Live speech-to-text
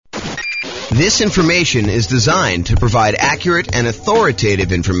This information is designed to provide accurate and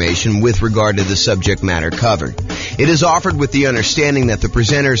authoritative information with regard to the subject matter covered. It is offered with the understanding that the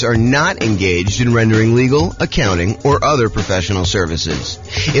presenters are not engaged in rendering legal, accounting, or other professional services.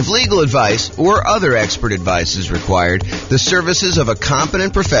 If legal advice or other expert advice is required, the services of a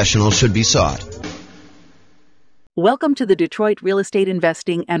competent professional should be sought. Welcome to the Detroit Real Estate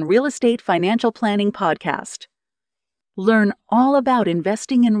Investing and Real Estate Financial Planning Podcast. Learn all about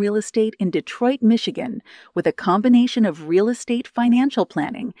investing in real estate in Detroit, Michigan, with a combination of real estate financial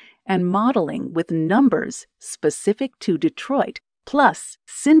planning and modeling with numbers specific to Detroit, plus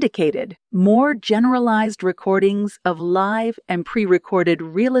syndicated, more generalized recordings of live and pre-recorded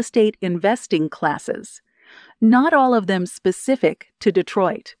real estate investing classes, not all of them specific to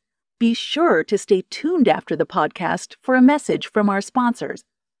Detroit. Be sure to stay tuned after the podcast for a message from our sponsors.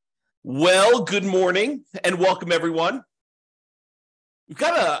 Well, good morning and welcome, everyone. We've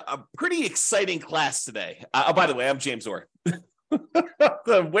got a pretty exciting class today. By the way, I'm James Orr.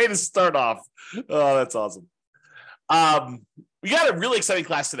 The way to start off. Oh, that's awesome. We got a really exciting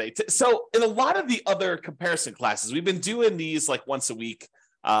class today. So in a lot of the other comparison classes, we've been doing these like once a week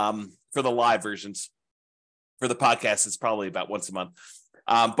for the live versions. For the podcast, it's probably about once a month.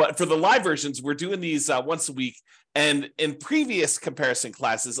 But for the live versions, we're doing these once a week. And in previous comparison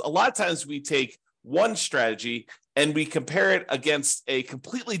classes, a lot of times we take one strategy and we compare it against a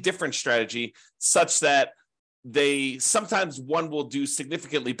completely different strategy such that sometimes one will do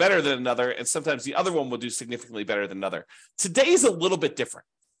significantly better than another, and sometimes the other one will do significantly better than another. Today is a little bit different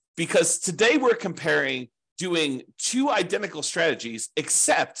because today we're comparing doing two identical strategies,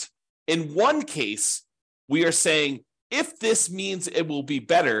 except in one case, we are saying, if this means it will be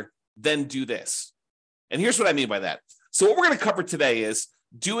better, then do this. And here's what I mean by that. So what we're going to cover today is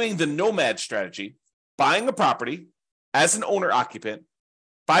doing the nomad strategy, buying a property as an owner-occupant,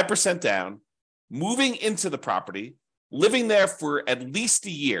 5% down, moving into the property, living there for at least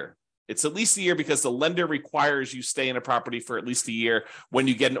a year. It's at least a year because the lender requires you stay in a property for at least a year when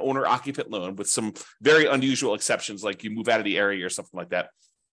you get an owner-occupant loan, with some very unusual exceptions, like you move out of the area or something like that.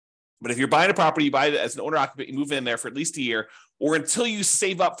 But if you're buying a property, you buy it as an owner-occupant, you move in there for at least a year, or until you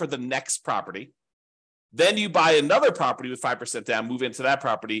save up for the next property. Then you buy another property with 5% down, move into that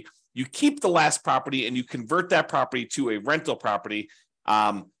property. You keep the last property and you convert that property to a rental property.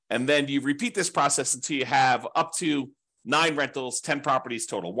 And then you repeat this process until you have up to 9 rentals, 10 properties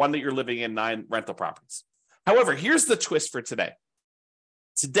total, one that you're living in, 9 rental properties. However, here's the twist for today.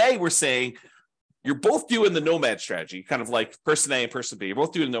 Today, we're saying you're both doing the nomad strategy, kind of like person A and person B. You're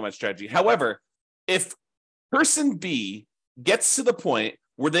both doing the nomad strategy. However, if person B gets to the point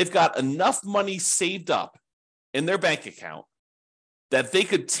where they've got enough money saved up in their bank account that they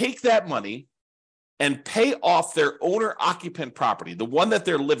could take that money and pay off their owner-occupant property, the one that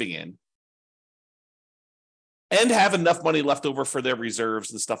they're living in, and have enough money left over for their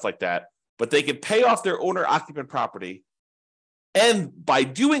reserves and stuff like that, but they can pay off their owner-occupant property. And by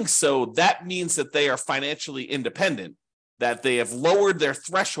doing so, that means that they are financially independent, that they have lowered their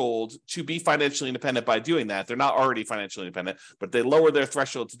threshold to be financially independent by doing that. They're not already financially independent, but they lower their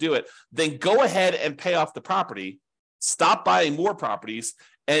threshold to do it. Then go ahead and pay off the property, stop buying more properties,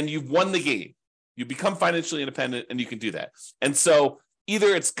 and you've won the game. You become financially independent and you can do that. And so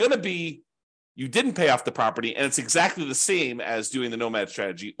either it's going to be you didn't pay off the property and it's exactly the same as doing the nomad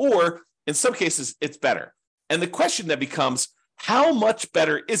strategy, or in some cases, it's better. And the question that becomes, how much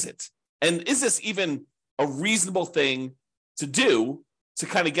better is it? And is this even a reasonable thing to do to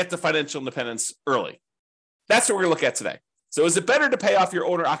kind of get to financial independence early? That's what we're going to look at today. So is it better to pay off your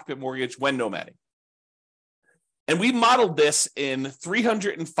owner-occupant mortgage when nomading? And we modeled this in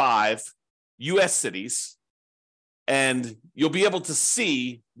 305 U.S. cities, and you'll be able to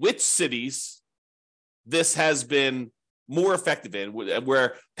see which cities this has been more effective in,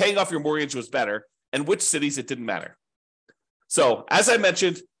 where paying off your mortgage was better, and which cities it didn't matter. So as I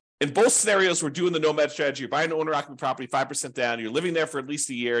mentioned, in both scenarios, we're doing the nomad strategy. You're buying an owner-occupant property, 5% down. You're living there for at least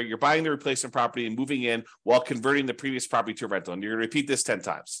a year. You're buying the replacement property and moving in while converting the previous property to a rental. And you're going to repeat this 10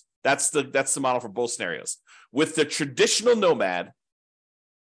 times. That's the model for both scenarios. With the traditional nomad,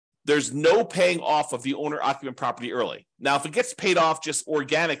 there's no paying off of the owner-occupant property early. Now, if it gets paid off just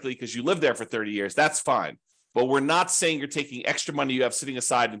organically because you live there for 30 years, that's fine. But we're not saying you're taking extra money you have sitting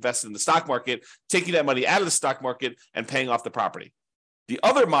aside, invested in the stock market, taking that money out of the stock market and paying off the property. The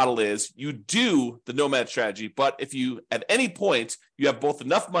other model is you do the nomad strategy, but if you, at any point, you have both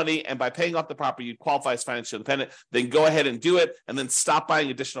enough money and by paying off the property, you qualify as financially independent, then go ahead and do it and then stop buying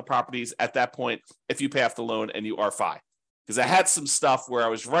additional properties at that point if you pay off the loan and you are fine. Because I had some stuff where I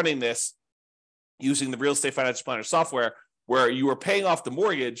was running this using the real estate financial planner software where you were paying off the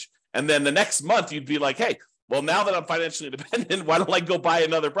mortgage And then the next month you'd be like, hey, well, now that I'm financially independent, why don't I go buy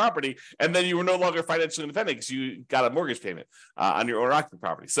another property? And then you were no longer financially independent because you got a mortgage payment on your owner-occupant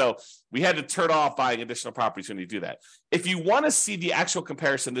property. So we had to turn off buying additional properties when you do that. If you want to see the actual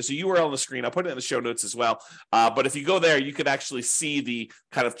comparison, there's a URL on the screen. I'll put it in the show notes as well. But if you go there, you could actually see the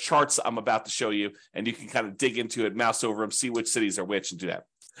kind of charts I'm about to show you, and you can kind of dig into it, mouse over them, see which cities are which, and do that.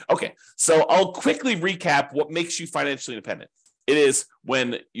 Okay, so I'll quickly recap what makes you financially independent. It is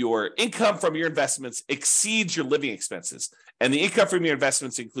when your income from your investments exceeds your living expenses. And the income from your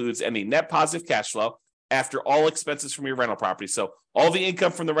investments includes any net positive cash flow after all expenses from your rental property. So all the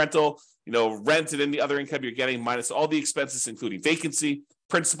income from the rental, rent and any other income you're getting minus all the expenses, including vacancy,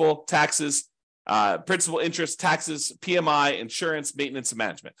 principal, taxes, principal, interest, taxes, PMI, insurance, maintenance, and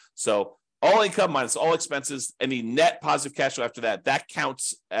management. So all income minus all expenses, any net positive cash flow after that, that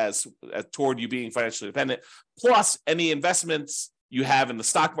counts as toward you being financially independent, plus any investments you have in the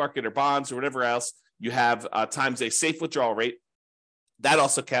stock market or bonds or whatever else you have times a safe withdrawal rate. That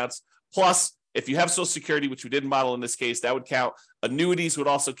also counts. Plus, if you have Social Security, which we didn't model in this case, that would count. Annuities would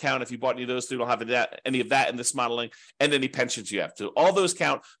also count if you bought any of those. We don't have any of that in this modeling, and any pensions you have. So all those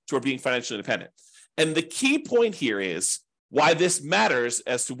count toward being financially independent. And the key point here is why this matters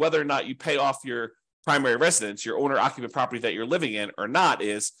as to whether or not you pay off your primary residence, your owner-occupant property that you're living in or not,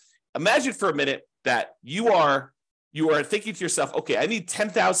 is imagine for a minute that you are thinking to yourself, okay, I need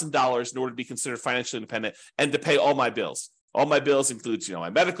 $10,000 in order to be considered financially independent and to pay all my bills. All my bills includes, my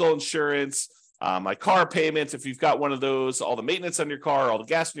medical insurance, my car payments, if you've got one of those, all the maintenance on your car, all the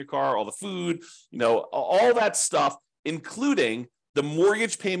gas in your car, all the food, all that stuff, including the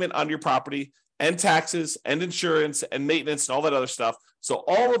mortgage payment on your property, and taxes and insurance and maintenance and all that other stuff. So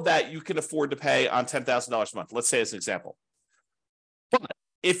all of that you can afford to pay on $10,000 a month. Let's say as an example. But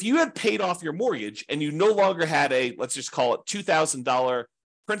if you had paid off your mortgage and you no longer had let's just call it $2,000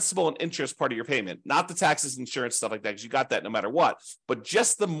 principal and interest part of your payment, not the taxes, insurance, stuff like that, because you got that no matter what, but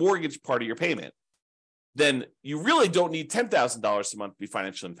just the mortgage part of your payment, then you really don't need $10,000 a month to be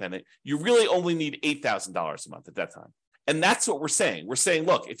financially independent. You really only need $8,000 a month at that time. And that's what we're saying. We're saying,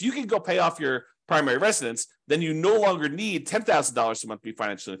 look, if you can go pay off your primary residence, then you no longer need $10,000 a month to be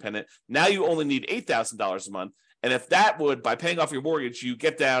financially independent. Now you only need $8,000 a month. And if that would, by paying off your mortgage, you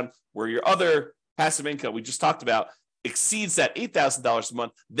get down where your other passive income we just talked about exceeds that $8,000 a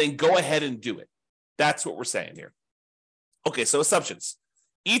month, then go ahead and do it. That's what we're saying here. Okay, so assumptions.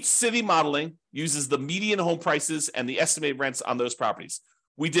 Each city modeling uses the median home prices and the estimated rents on those properties.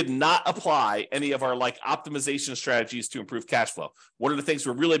 We did not apply any of our optimization strategies to improve cash flow. One of the things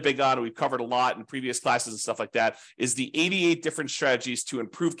we're really big on, and we've covered a lot in previous classes and stuff like that, is the 88 different strategies to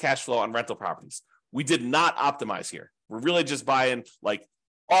improve cash flow on rental properties. We did not optimize here. We're really just buying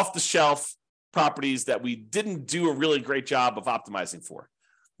off-the-shelf properties that we didn't do a really great job of optimizing for.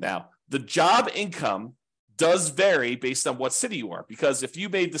 Now, the job income does vary based on what city you are, because if you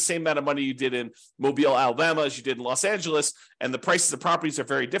made the same amount of money you did in Mobile, Alabama as you did in Los Angeles, and the prices of properties are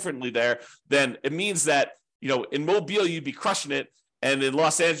very differently there, then it means that, in Mobile, you'd be crushing it, and in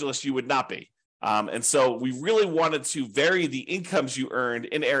Los Angeles, you would not be. And so we really wanted to vary the incomes you earned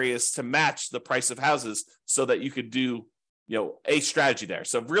in areas to match the price of houses so that you could do, a strategy there.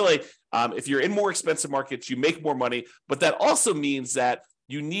 So really, if you're in more expensive markets, you make more money, but that also means that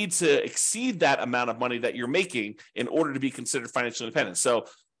you need to exceed that amount of money that you're making in order to be considered financially independent. So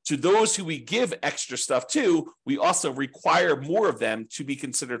to those who we give extra stuff to, we also require more of them to be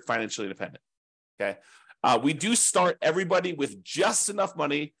considered financially independent. Okay. We do start everybody with just enough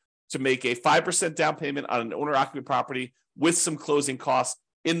money to make a 5% down payment on an owner-occupant property with some closing costs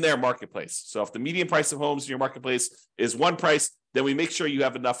in their marketplace. So if the median price of homes in your marketplace is one price, then we make sure you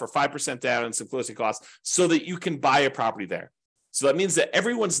have enough for 5% down and some closing costs so that you can buy a property there. So that means that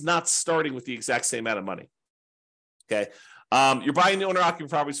everyone's not starting with the exact same amount of money. Okay. You're buying the owner-occupant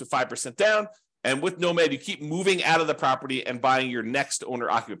properties with 5% down, and with Nomad, you keep moving out of the property and buying your next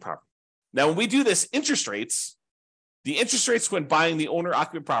owner-occupant property. Now, when we do this, the interest rates when buying the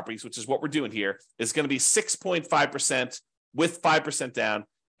owner-occupant properties, which is what we're doing here, is going to be 6.5% with 5% down.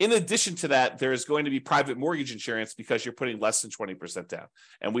 In addition to that, there is going to be private mortgage insurance because you're putting less than 20% down.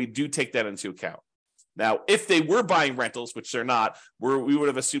 And we do take that into account. Now, if they were buying rentals, which they're not, we would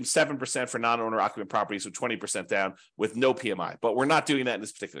have assumed 7% for non-owner occupant properties with 20% down with no PMI. But we're not doing that in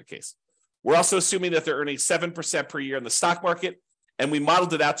this particular case. We're also assuming that they're earning 7% per year in the stock market. And we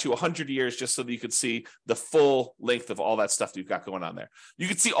modeled it out to 100 years just so that you could see the full length of all that stuff that you've got going on there. You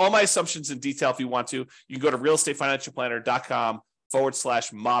can see all my assumptions in detail if you want to. You can go to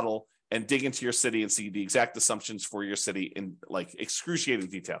realestatefinancialplanner.com/model and dig into your city and see the exact assumptions for your city in excruciating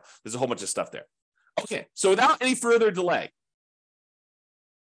detail. There's a whole bunch of stuff there. Okay, so without any further delay,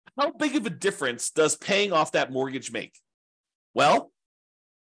 How big of a difference does paying off that mortgage make? Well,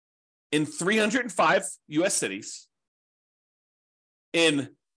 in 305 US cities, in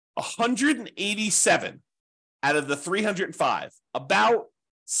 187 out of the 305, about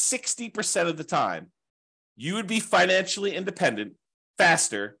 60% of the time, you would be financially independent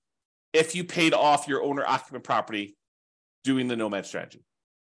faster if you paid off your owner-occupant property doing the nomad strategy.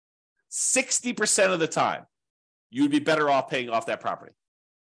 60% of the time, you would be better off paying off that property.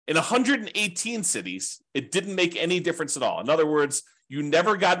 In 118 cities, it didn't make any difference at all. In other words, you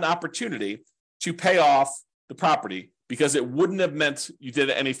never got an opportunity to pay off the property because it wouldn't have meant you did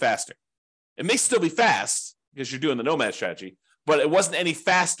it any faster. It may still be fast because you're doing the nomad strategy, but it wasn't any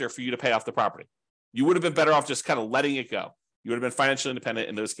faster for you to pay off the property. You would have been better off just kind of letting it go. You would have been financially independent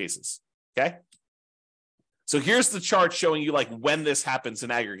in those cases. Okay? So here's the chart showing you like when this happens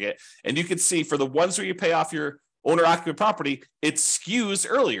in aggregate. And you can see for the ones where you pay off your owner-occupant property, it skews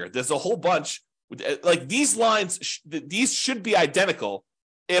earlier. There's a whole bunch. Like these lines, these should be identical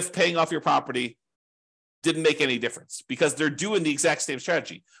if paying off your property didn't make any difference because they're doing the exact same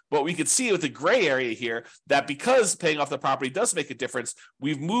strategy. But we could see with the gray area here that because paying off the property does make a difference,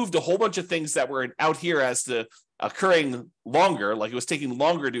 we've moved a whole bunch of things that were out here as to occurring longer, like it was taking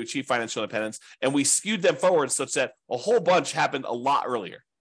longer to achieve financial independence, and we skewed them forward such that a whole bunch happened a lot earlier,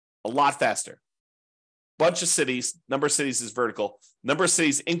 a lot faster. Bunch of cities, number of cities is vertical, number of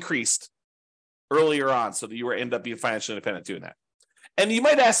cities increased earlier on so that you were end up being financially independent doing that. And you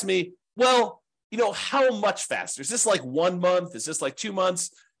might ask me, well, you know, how much faster? Is this like 1 month? Is this like 2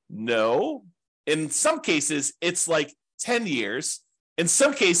 months? No. In some cases, it's like 10 years. In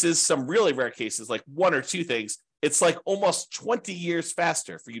some cases, some really rare cases, like 1 or 2 things, it's like almost 20 years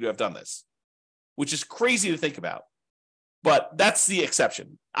faster for you to have done this, which is crazy to think about. But that's the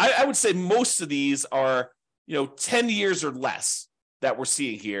exception. I would say most of these are, 10 years or less that we're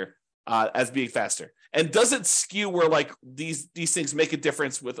seeing here as being faster. And does it skew where like these things make a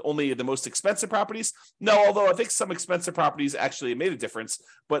difference with only the most expensive properties? No, although I think some expensive properties actually made a difference.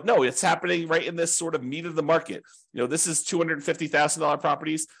 But no, it's happening right in this sort of meat of the market. This is $250,000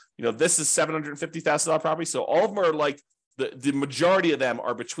 properties. This is $750,000 properties. So all of them are like the majority of them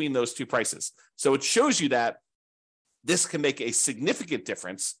are between those two prices. So it shows you that this can make a significant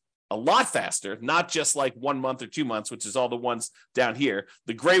difference a lot faster, not just like 1 month or 2 months, which is all the ones down here.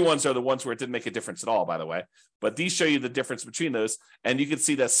 The gray ones are the ones where it didn't make a difference at all, by the way. But these show you the difference between those. And you can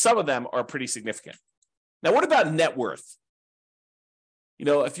see that some of them are pretty significant. Now, what about net worth?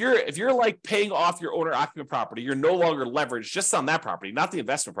 If you're like paying off your owner-occupant property, you're no longer leveraged just on that property, not the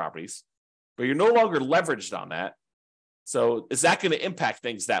investment properties, but you're no longer leveraged on that. So is that going to impact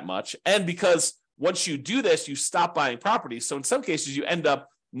things that much? And because once you do this, you stop buying properties. So in some cases, you end up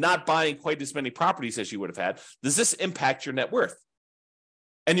not buying quite as many properties as you would have had. Does this impact your net worth?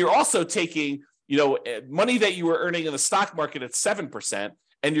 And you're also taking, money that you were earning in the stock market at 7%,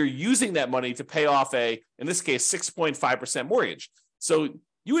 and you're using that money to pay off in this case, 6.5% mortgage. So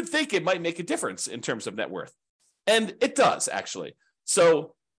you would think it might make a difference in terms of net worth. And it does, actually.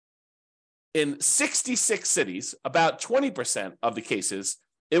 So in 66 cities, about 20% of the cases,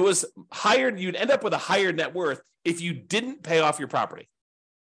 it was higher. You'd end up with a higher net worth if you didn't pay off your property.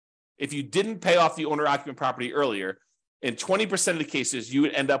 If you didn't pay off the owner-occupant property earlier, in 20% of the cases, you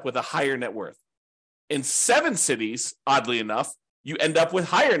would end up with a higher net worth. In 7 cities, oddly enough, you end up with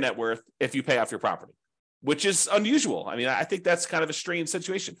higher net worth if you pay off your property, which is unusual. I mean, I think that's kind of a strange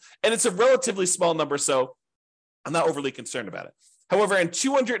situation. And it's a relatively small number, so I'm not overly concerned about it. However, in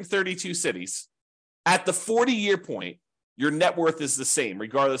 232 cities, at the 40-year point, your net worth is the same,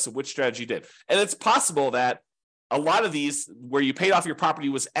 regardless of which strategy you did. And it's possible that a lot of these where you paid off your property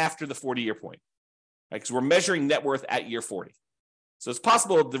was after the 40-year point, right? Because we're measuring net worth at year 40. So it's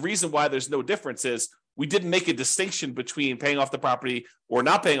possible the reason why there's no difference is we didn't make a distinction between paying off the property or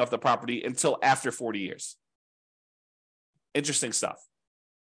not paying off the property until after 40 years. Interesting stuff.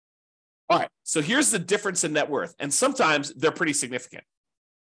 All right, so here's the difference in net worth. And sometimes they're pretty significant.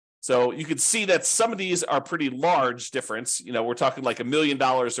 So you can see that some of these are pretty large difference. We're talking like $1 million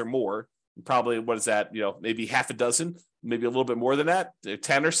or more. Probably, what is that? Maybe half a dozen, maybe a little bit more than that,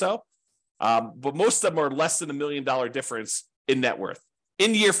 10 or so. But most of them are less than $1 million difference in net worth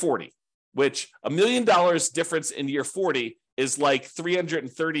in year 40, which $1 million difference in year 40 is like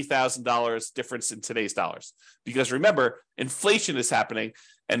 $330,000 difference in today's dollars. Because remember, inflation is happening,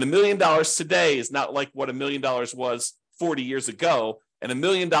 and $1 million today is not like what $1 million was 40 years ago, and $1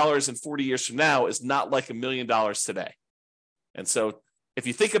 million in 40 years from now is not like $1 million today. And so if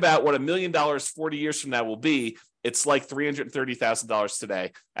you think about what $1 million 40 years from now will be, it's like $330,000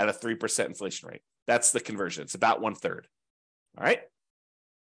 today at a 3% inflation rate. That's the conversion. It's about 1/3. All right.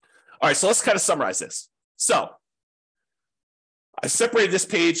 All right, so let's kind of summarize this. So I separated this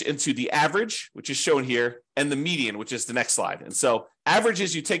page into the average, which is shown here, and the median, which is the next slide. And so average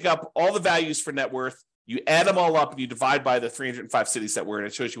is you take up all the values for net worth, you add them all up, and you divide by the 305 cities that we're in.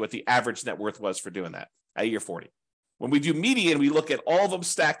 It shows you what the average net worth was for doing that at year 40. When we do median, we look at all of them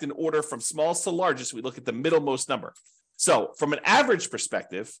stacked in order from smallest to largest. We look at the middlemost number. So from an average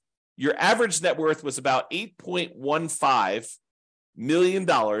perspective, your average net worth was about $8.15 million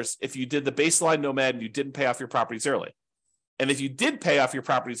if you did the baseline nomad and you didn't pay off your properties early. And if you did pay off your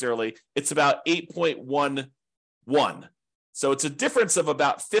properties early, it's about 8.11. So it's a difference of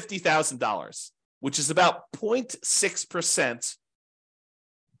about $50,000, which is about 0.6%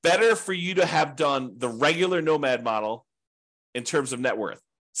 better for you to have done the regular nomad model in terms of net worth.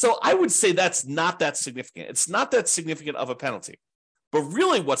 So I would say that's not that significant. It's not that significant of a penalty. But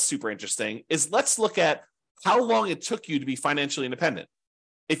really what's super interesting is let's look at how long it took you to be financially independent.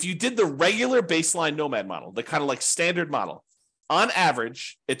 If you did the regular baseline nomad model, the kind of like standard model, on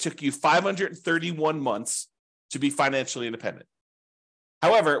average, it took you 531 months to be financially independent.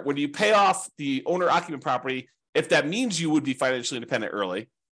 However, when you pay off the owner-occupant property, if that means you would be financially independent early,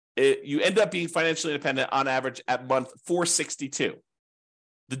 you end up being financially independent on average at month 462.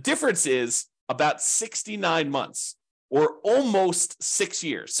 The difference is about 69 months or almost 6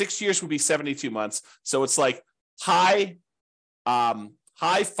 years. 6 years would be 72 months. So it's like high 5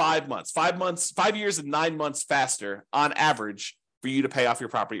 months, 5 years and 9 months faster on average for you to pay off your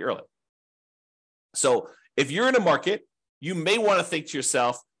property early. So if you're in a market, you may want to think to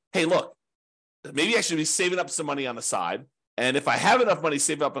yourself, hey, look, maybe I should be saving up some money on the side. And if I have enough money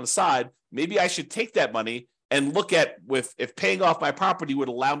saved up on the side, maybe I should take that money and look at if paying off my property would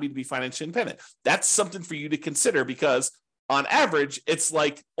allow me to be financially independent. That's something for you to consider because on average, it's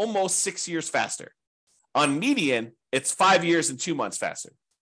like almost 6 years faster. On median, it's 5 years and 2 months faster.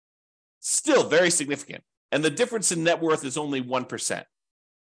 Still very significant. And the difference in net worth is only 1%.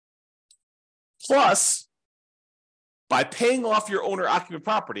 Plus, by paying off your owner-occupant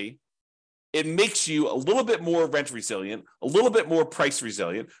property, it makes you a little bit more rent resilient, a little bit more price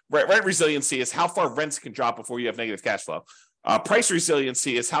resilient. Rent resiliency is how far rents can drop before you have negative cash flow. Price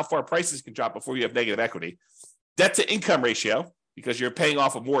resiliency is how far prices can drop before you have negative equity. Debt to income ratio, because you're paying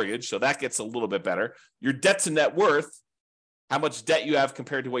off a mortgage, so that gets a little bit better. Your debt to net worth, how much debt you have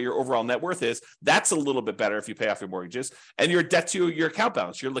compared to what your overall net worth is, that's a little bit better if you pay off your mortgages. And your debt to your account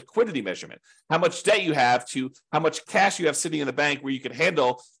balance, your liquidity measurement, how much debt you have to how much cash you have sitting in the bank where you can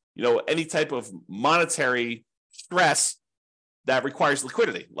handle any type of monetary stress that requires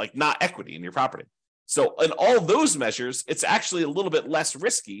liquidity, like not equity in your property. So in all those measures, it's actually a little bit less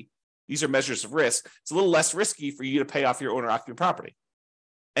risky. These are measures of risk. It's a little less risky for you to pay off your owner-occupant property.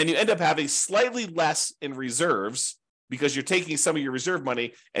 And you end up having slightly less in reserves because you're taking some of your reserve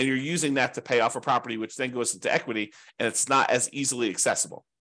money and you're using that to pay off a property, which then goes into equity, and it's not as easily accessible.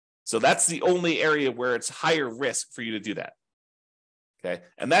 So that's the only area where it's higher risk for you to do that. Okay,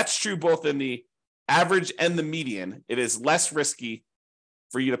 and that's true both in the average and the median. It is less risky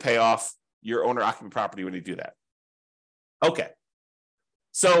for you to pay off your owner-occupant property when you do that. Okay,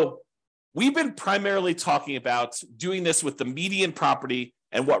 so we've been primarily talking about doing this with the median property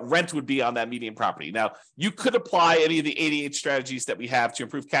and what rent would be on that median property. Now, you could apply any of the 88 strategies that we have to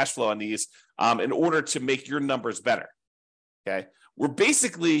improve cash flow on these in order to make your numbers better. Okay, we're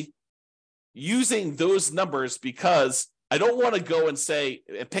basically using those numbers because I don't want to go and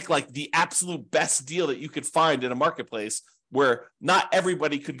pick like the absolute best deal that you could find in a marketplace where not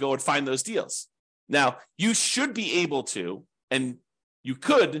everybody could go and find those deals. Now, you should be able to, and you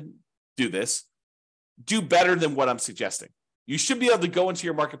could do this, do better than what I'm suggesting. You should be able to go into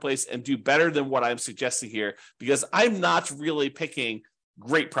your marketplace and do better than what I'm suggesting here because I'm not really picking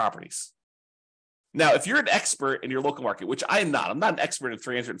great properties. Now, if you're an expert in your local market, which I am not, I'm not an expert in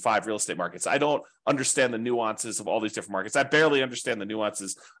 305 real estate markets. I don't understand the nuances of all these different markets. I barely understand the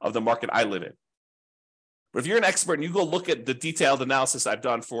nuances of the market I live in. But if you're an expert and you go look at the detailed analysis I've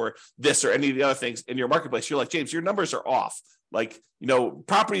done for this or any of the other things in your marketplace, you're like, James, your numbers are off. Like,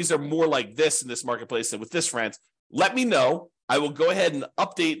 properties are more like this in this marketplace than with this rent. Let me know. I will go ahead and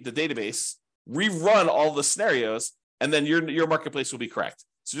update the database, rerun all the scenarios, and then your marketplace will be correct.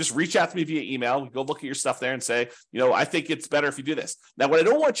 So just reach out to me via email. Go look at your stuff there and say, I think it's better if you do this. Now, what I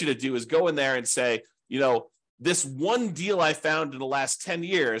don't want you to do is go in there and say, this one deal I found in the last 10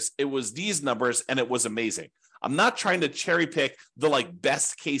 years, it was these numbers and it was amazing. I'm not trying to cherry pick the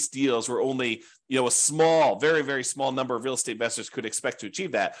best case deals where only, a small, very, very small number of real estate investors could expect to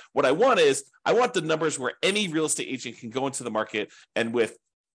achieve that. What I want the numbers where any real estate agent can go into the market and with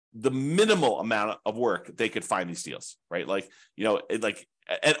the minimal amount of work, they could find these deals, right?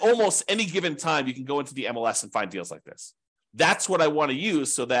 At almost any given time, you can go into the MLS and find deals like this. That's what I want to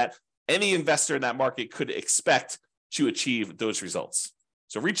use so that any investor in that market could expect to achieve those results.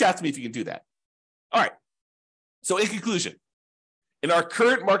 So reach out to me if you can do that. All right. So in conclusion, in our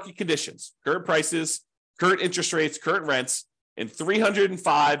current market conditions, current prices, current interest rates, current rents, in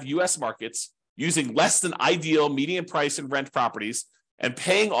 305 U.S. markets, using less than ideal median price and rent properties and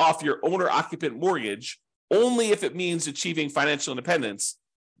paying off your owner-occupant mortgage only if it means achieving financial independence,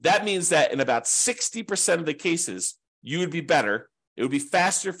 that means that in about 60% of the cases, you would be better. It would be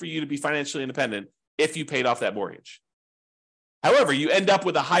faster for you to be financially independent if you paid off that mortgage. However, you end up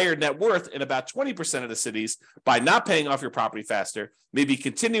with a higher net worth in about 20% of the cities by not paying off your property faster, maybe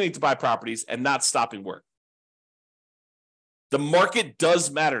continuing to buy properties and not stopping work. The market does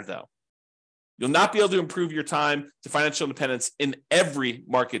matter, though. You'll not be able to improve your time to financial independence in every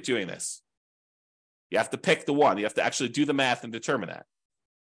market doing this. You have to pick the one. You have to actually do the math and determine that.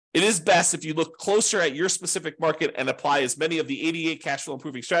 It is best if you look closer at your specific market and apply as many of the 88 cash flow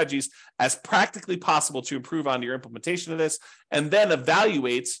improving strategies as practically possible to improve on your implementation of this, and then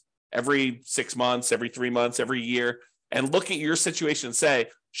evaluate every 6 months, every 3 months, every year, and look at your situation and say,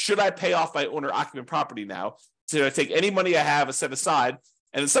 should I pay off my owner-occupant property now? Should I take any money I have and set aside?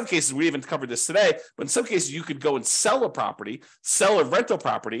 And in some cases, we even covered this today, but in some cases, you could go and sell a property, sell a rental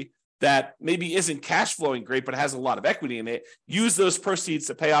property that maybe isn't cash flowing great, but has a lot of equity in it. Use those proceeds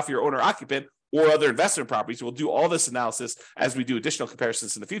to pay off your owner-occupant or other investment properties. We'll do all this analysis as we do additional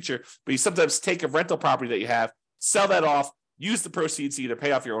comparisons in the future. But you sometimes take a rental property that you have, sell that off, use the proceeds to either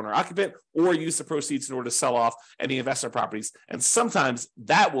pay off your owner-occupant or use the proceeds in order to sell off any investment properties. And sometimes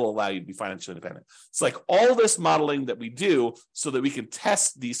that will allow you to be financially independent. It's like all this modeling that we do so that we can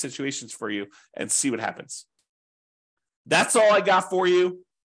test these situations for you and see what happens. That's all I got for you.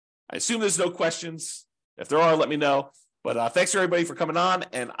 I assume there's no questions. If there are, let me know. But thanks everybody for coming on,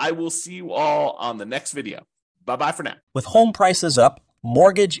 and I will see you all on the next video. Bye-bye for now. With home prices up,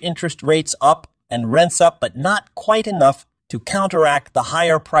 mortgage interest rates up, and rents up, but not quite enough to counteract the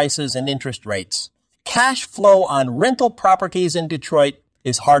higher prices and interest rates, cash flow on rental properties in Detroit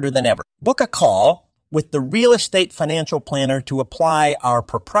is harder than ever. Book a call with the Real Estate Financial Planner to apply our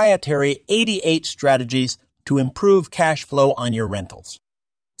proprietary 88 strategies to improve cash flow on your rentals.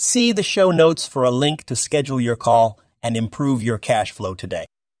 See the show notes for a link to schedule your call and improve your cash flow today.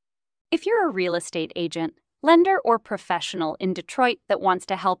 If you're a real estate agent, lender, or professional in Detroit that wants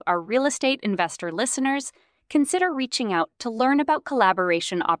to help our real estate investor listeners, consider reaching out to learn about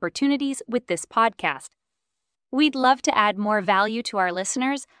collaboration opportunities with this podcast. We'd love to add more value to our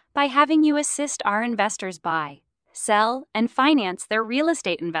listeners by having you assist our investors buy, sell, and finance their real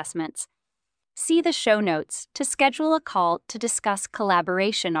estate investments. See the show notes to schedule a call to discuss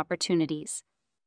collaboration opportunities.